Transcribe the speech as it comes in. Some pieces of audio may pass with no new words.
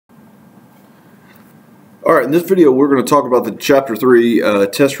All right, in this video, we're going to talk about the Chapter 3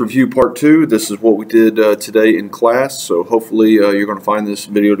 Test Review Part 2. This is what we did today in class, so hopefully you're going to find this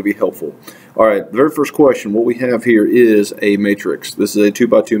video to be helpful. All right, the very first question, what we have here is a matrix. This is a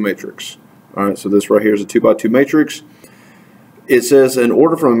 2x2 matrix. All right, so this right here is a 2x2 matrix. It says an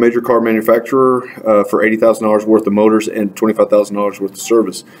order from a major car manufacturer for $80,000 worth of motors and $25,000 worth of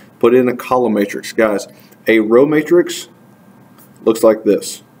service. Put in a column matrix. Guys, a row matrix looks like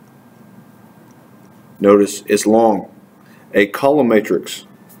this. Notice it's long. A column matrix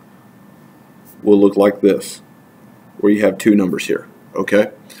will look like this, where you have two numbers here.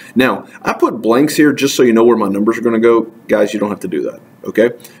 Okay? Now, I put blanks here just so you know where my numbers are going to go. Guys, you don't have to do that.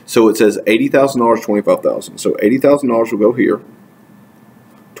 Okay? So it says $80,000, $25,000. So $80,000 will go here.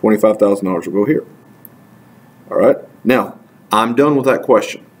 $25,000 will go here. All right? Now, I'm done with that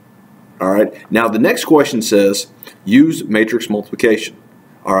question. All right? Now, the next question says use matrix multiplication.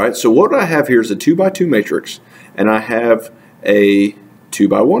 All right, so what I have here is a 2x2 matrix, and I have a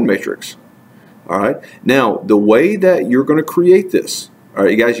 2x1 matrix. All right, now the way that you're going to create this, all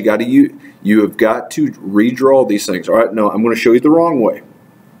right, you guys, you have got to redraw these things. All right, no, I'm going to show you the wrong way.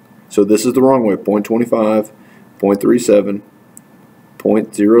 So this is the wrong way: 0.25, 0.37,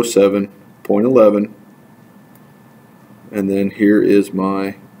 0.07, 0.11, and then here is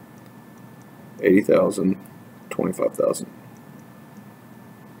my 80,000, 25,000.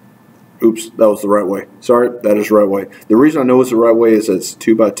 Oops, that was the right way. Sorry, that is the right way. The reason I know it's the right way is that it's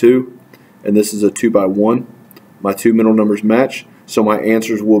 2x2, and this is a 2x1. My two middle numbers match, so my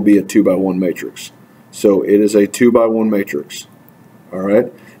answers will be a 2x1 matrix. So it is a 2x1 matrix. All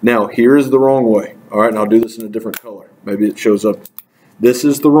right. Now here is the wrong way. All right, and I'll do this in a different color. Maybe it shows up. This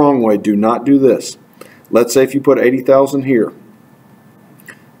is the wrong way. Do not do this. Let's say if you put 80,000 here,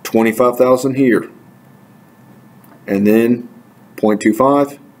 25,000 here, and then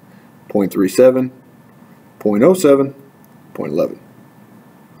 0.25. 0.37, 0.07, 0.11.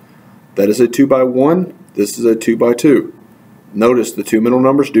 That is a 2x1. This is a 2x2. Notice the two middle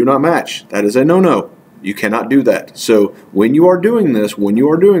numbers do not match. That is a no-no. You cannot do that. So when you are doing this,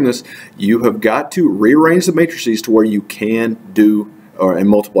 you have got to rearrange the matrices to where you can do and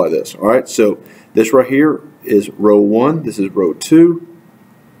multiply this. All right. So this right here is row 1. This is row 2.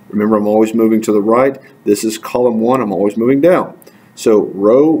 Remember, I'm always moving to the right. This is column 1. I'm always moving down. So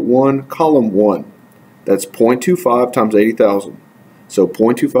row 1, column 1, that's 0.25 times 80,000. So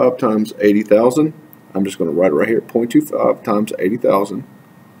 0.25 times 80,000, I'm just going to write it right here, 0.25 times 80,000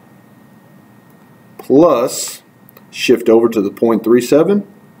 plus shift over to the 0.37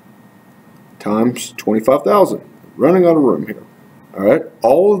 times 25,000. Running out of room here. All right,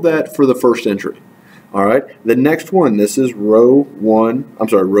 all of that for the first entry. All right, the next one, this is row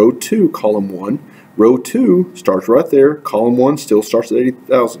 2, column 1. Row 2 starts right there. Column 1 still starts at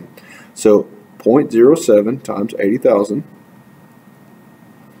 80,000. So 0.07 times 80,000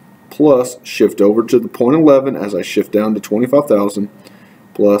 plus shift over to the 0.11 as I shift down to 25,000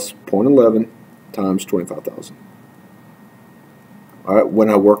 plus 0.11 times 25,000. All right, when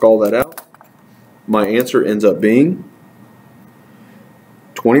I work all that out, my answer ends up being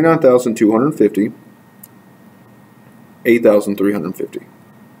 29,250, 8,350.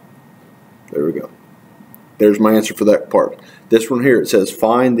 There we go. There's my answer for that part. This one here, it says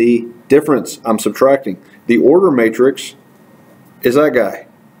find the difference. I'm subtracting. The order matrix is that guy.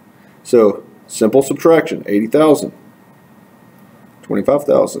 So simple subtraction, 80,000,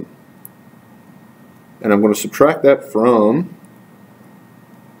 25,000. And I'm going to subtract that from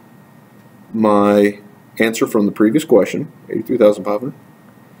my answer from the previous question,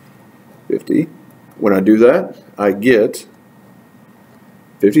 83,550. When I do that, I get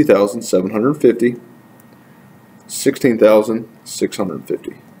 50,750,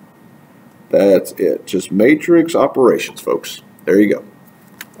 16,650. That's it. Just matrix operations, folks. There you go.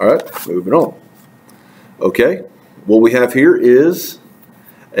 All right, moving on. Okay, what we have here is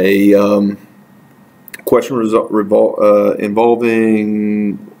a question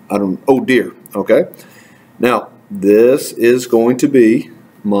involving, oh dear. Okay, now this is going to be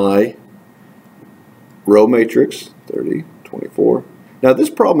my row matrix, 30, 24. Now this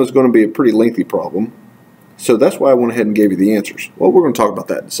problem is going to be a pretty lengthy problem, so that's why I went ahead and gave you the answers. Well, we're going to talk about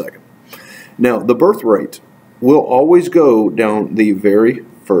that in a second. Now, the birth rate will always go down the very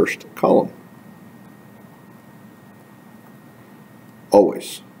first column.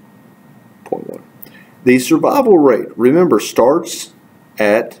 Always. 0.1. The survival rate, remember, starts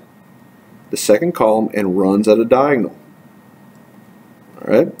at the second column and runs at a diagonal. All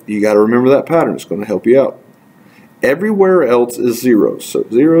right, you got to remember that pattern. It's going to help you out. Everywhere else is zeros. So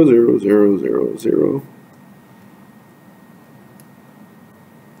 0, 0, 0, 0, 0.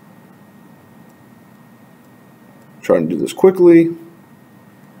 trying to do this quickly.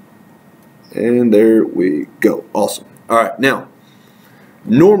 And there we go. Awesome. All right, now,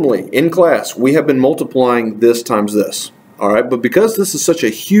 normally in class, we have been multiplying this times this. All right, but because this is such a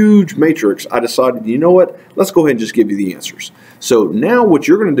huge matrix, I decided, you know what, let's go ahead and just give you the answers. So now what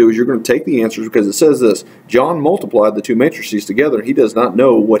you're going to do is you're going to take the answers, because it says this: John multiplied the two matrices together. He does not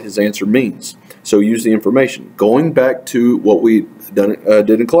know what his answer means. So use the information. Going back to what we did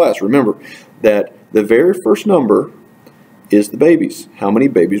in class, remember that the very first number is the babies. How many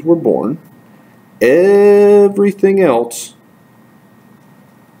babies were born? Everything else,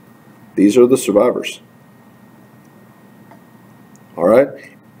 these are the survivors. All right?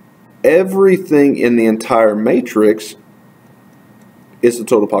 Everything in the entire matrix is the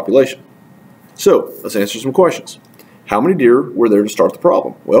total population. So, let's answer some questions. How many deer were there to start the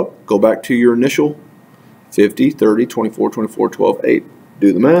problem? Well, go back to your initial 50, 30, 24, 24, 12, 8.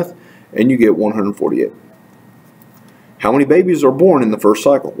 Do the math, and you get 148. How many babies are born in the first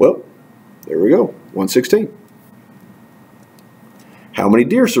cycle? Well, there we go, 116. How many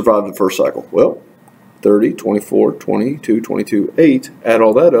deer survived the first cycle? Well, 30, 24, 22, 22, 8. Add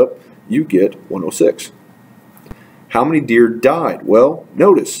all that up, you get 106. How many deer died? Well,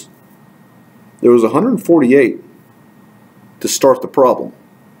 notice, there was 148 to start the problem.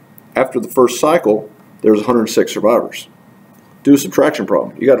 After the first cycle, there was 106 survivors. Do a subtraction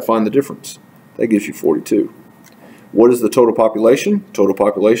problem. You got to find the difference. That gives you 42. What is the total population? Total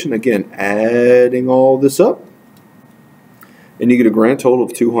population, again, adding all this up, and you get a grand total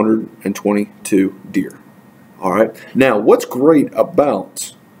of 222 deer. All right. Now, what's great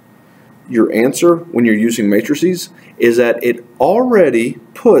about your answer when you're using matrices is that it already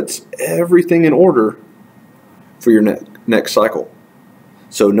puts everything in order for your next cycle.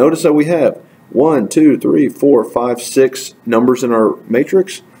 So notice that we have 1, 2, 3, 4, 5, 6 numbers in our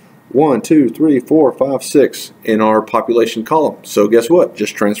matrix. 1, 2, 3, 4, 5, 6 in our population column. So guess what?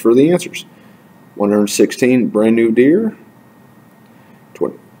 Just transfer the answers. 116 brand new deer.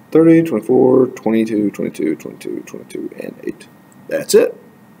 20, 30, 24, 22, 22, 22, 22, and 8. That's it.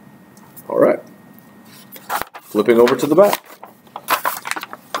 All right. Flipping over to the back.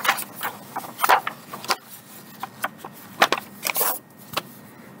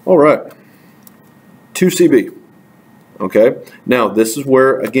 All right. 2CB. Okay. Now, this is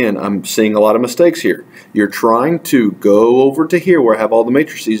where, again, I'm seeing a lot of mistakes here. You're trying to go over to here where I have all the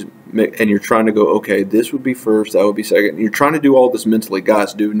matrices, and you're trying to go, okay, this would be first, that would be second. You're trying to do all this mentally.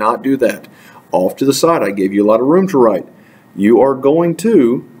 Guys, do not do that. Off to the side, I gave you a lot of room to write. You are going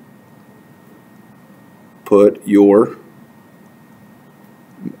to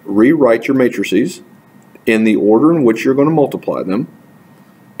rewrite your matrices in the order in which you're going to multiply them.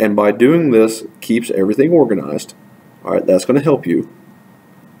 And by doing this, keeps everything organized. All right, that's going to help you.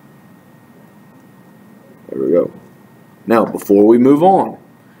 There we go. Now, before we move on,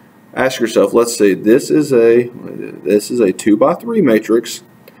 ask yourself, let's say this is a 2 by 3 matrix.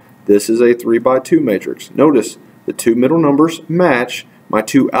 This is a 3 by 2 matrix. Notice the two middle numbers match. My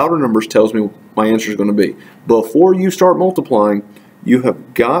two outer numbers tells me what my answer is going to be. Before you start multiplying, you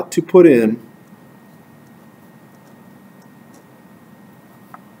have got to put in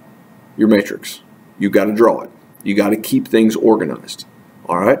your matrix. You've got to draw it. You got to keep things organized.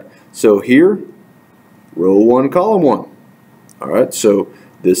 All right. So here, row 1, column 1. All right. So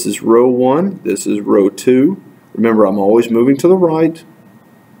this is row 1. This is row 2. Remember, I'm always moving to the right.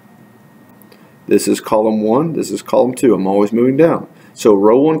 This is column 1. This is column 2. I'm always moving down. So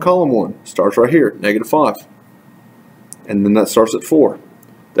row 1, column 1 starts right here, -5. And then that starts at 4.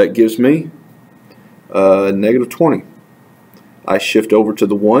 That gives me -20. I shift over to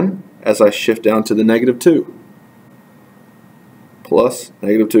the 1 as I shift down to the -2. Plus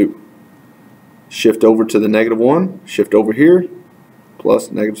 -2. Shift over to the -1. Shift over here. Plus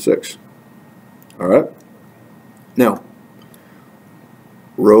 -6. All right. Now,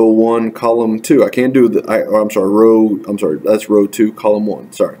 row 1, column 2. I can't do the. That's row 2, column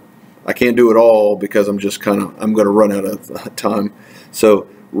 1. Sorry, I can't do it all because I'm going to run out of time. So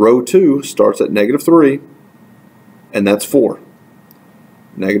row 2 starts at -3, and that's 4.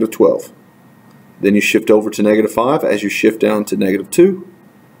 -12. Then you shift over to -5 as you shift down to -2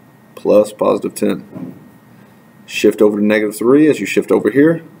 plus +10. Shift over to -3 as you shift over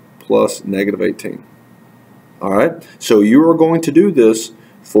here plus -18. All right, so you are going to do this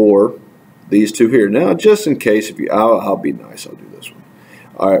for these two here. Now, just in case, if you, I'll be nice, I'll do this one.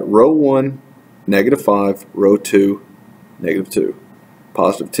 All right, row 1, -5, row 2, -2.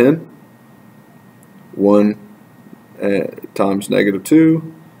 +10, 1 times -2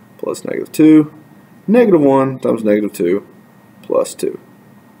 plus -2, -1 times -2 plus 2.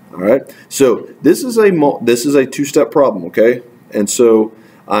 All right. So this is a two-step problem, okay? And so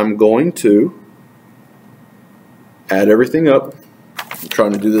I'm going to add everything up. I'm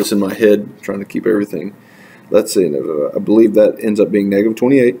trying to do this in my head, trying to keep everything. Let's see. I believe that ends up being negative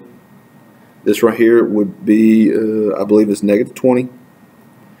 28. This right here would be, I believe, is negative 20.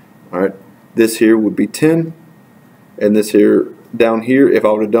 All right. This here would be 10, and this here down here, if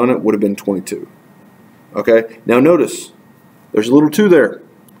I would have done it, would have been 22. Okay. Now notice, there's a little 2 there.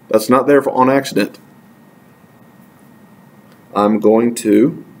 That's not there on accident. I'm going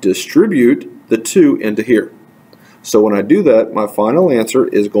to distribute the 2 into here. So when I do that, my final answer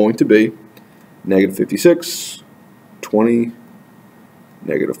is going to be negative 56, 20,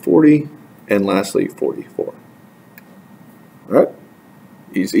 negative 40, and lastly 44. All right,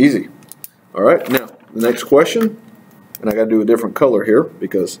 easy, easy. All right, now the next question, and I got to do a different color here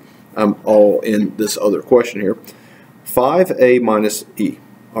because I'm all in this other question here. 5a minus e.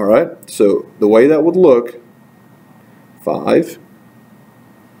 All right, so the way that would look, 5,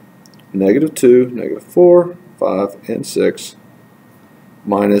 negative 2, negative 4, 5, and 6,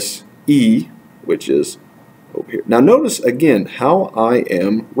 minus e, which is over here. Now notice again how I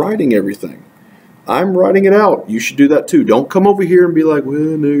am writing everything. I'm writing it out. You should do that too. Don't come over here and be like, well,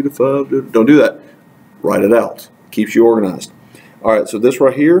 negative 5. Don't do that. Write it out. Keeps you organized. All right, so this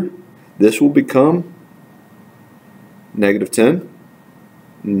right here, this will become negative 10,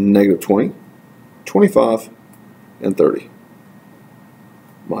 negative 20, 25, and 30.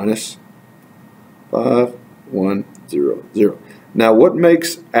 Minus 5, 1, 0, 0. Now what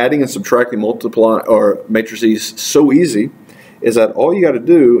makes adding and subtracting multiply or matrices so easy is that all you got to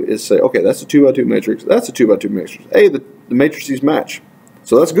do is say, okay, that's a 2 by 2 matrix, that's a 2 by 2 matrix. Hey, the matrices match.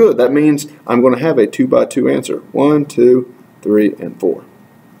 So that's good. That means I'm going to have a 2 by 2 answer. 1, 2, 3, and 4.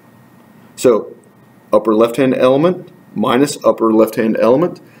 So upper left-hand element minus upper left-hand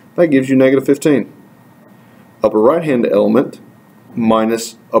element, that gives you negative 15. Upper right-hand element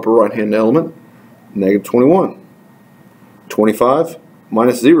minus upper right-hand element, negative 21. 25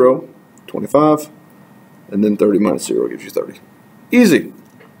 minus 0, 25, and then 30 minus 0 gives you 30. Easy.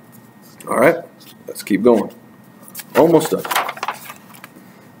 All right, let's keep going. Almost done.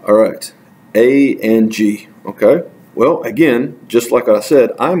 All right, A and G. Okay, well, again, just like I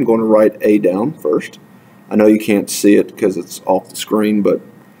said, I'm going to write A down first. I know you can't see it because it's off the screen, but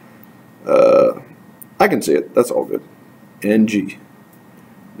I can see it. That's all good. And G.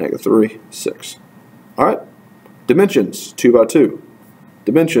 Negative 3, 6. All right. Dimensions, 2 by 2.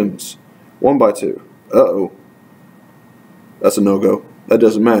 Dimensions, 1 by 2. Uh-oh. That's a no-go. That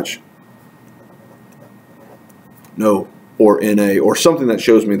doesn't match. No, or NA, or something that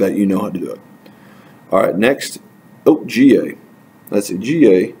shows me that you know how to do it. All right, next. Oh, GA. Let's see,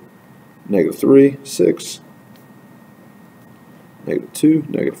 GA, negative 3, 6. Negative 2,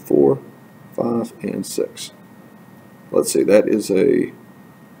 negative 4, 5, and 6. Let's see, that is a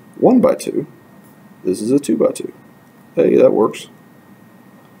 1 by 2. This is a 2 by 2. Hey, that works.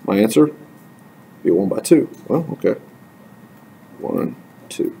 My answer be 1 by 2. Well, okay. 1,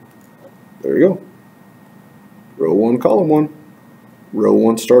 2. There you go. Row 1, column 1. Row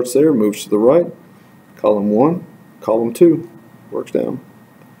 1 starts there, moves to the right. Column 1, column 2. Works down.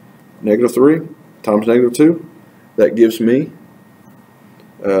 Negative 3 times negative 2. That gives me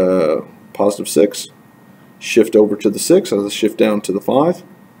positive 6. Shift over to the 6 as I shift down to the 5.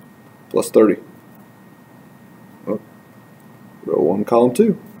 Plus 30. Oh. Row 1, column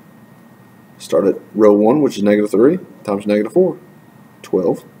 2. Start at row 1, which is negative 3, times negative 4.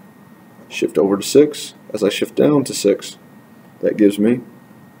 12. Shift over to 6 as I shift down to 6. That gives me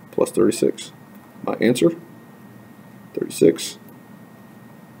plus 36. My answer, 36,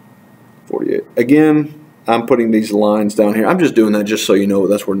 48. Again, I'm putting these lines down here. I'm just doing that just so you know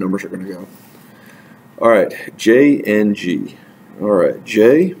that's where numbers are going to go. All right, J and G. All right,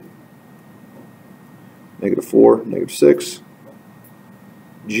 J, negative 4, negative 6.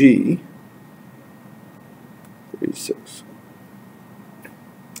 G, 36.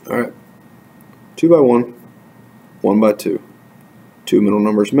 All right, 2 by 1, 1 by 2. Two middle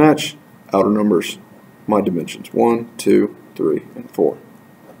numbers match, outer numbers, my dimensions, 1, 2, 3, and 4.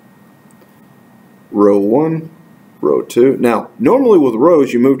 Row 1, row 2. Now, normally with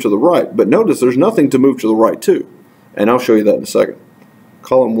rows you move to the right, but notice there's nothing to move to the right to, and I'll show you that in a second.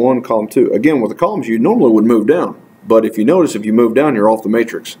 Column 1, column 2. Again, with the columns you normally would move down, but if you notice, if you move down, you're off the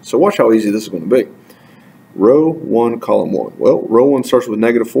matrix. So watch how easy this is going to be. Row 1, column 1. Well, row 1 starts with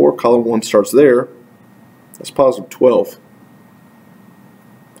negative 4, column 1 starts there. That's positive 12.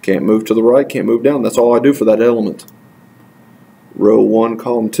 Can't move to the right, can't move down. That's all I do for that element. Row 1,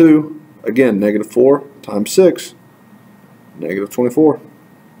 column 2. Again, negative 4 times 6, negative 24.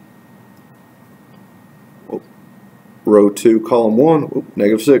 Row 2, column 1,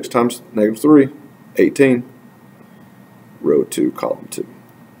 negative 6 times negative 3, 18. Row 2, column 2.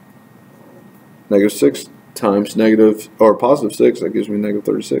 Negative 6 times negative, or positive 6, that gives me negative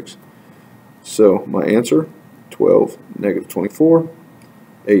 36. So my answer, 12, negative 24,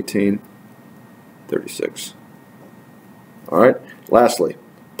 18, 36. All right, lastly,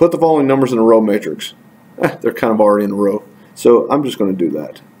 put the following numbers in a row matrix. They're kind of already in a row, so I'm just going to do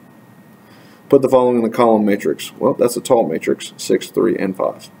that. Put the following in the column matrix. Well, that's a tall matrix, 6, 3, and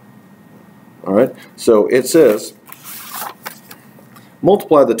 5. All right, so it says,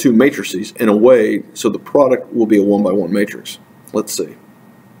 multiply the two matrices in a way so the product will be a 1 by 1 matrix. Let's see.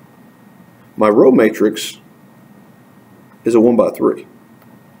 My row matrix is a 1 by 3.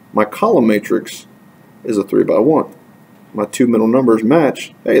 My column matrix is a 3 by 1. My two middle numbers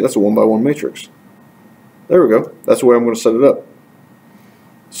match. Hey, that's a 1 by 1 matrix. There we go. That's the way I'm going to set it up.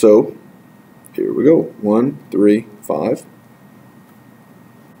 So, here we go. 1, 3, 5.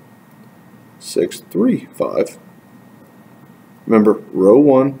 6, 3, 5. Remember, row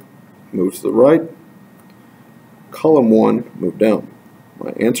 1, move to the right. Column 1, move down.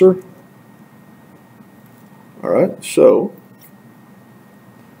 My answer? Alright, so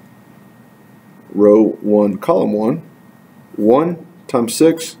row 1, column 1, 1 times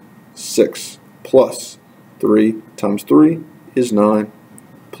 6, 6, plus 3 times 3 is 9,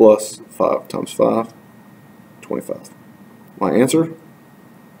 plus 5 times 5, 25. My answer?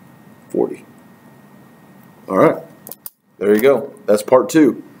 40. Alright, there you go. That's part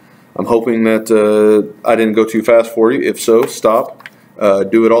 2. I'm hoping that I didn't go too fast for you. If so, stop,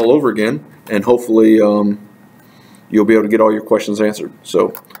 do it all over again, and hopefully you'll be able to get all your questions answered.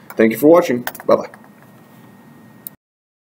 So, thank you for watching. Bye-bye.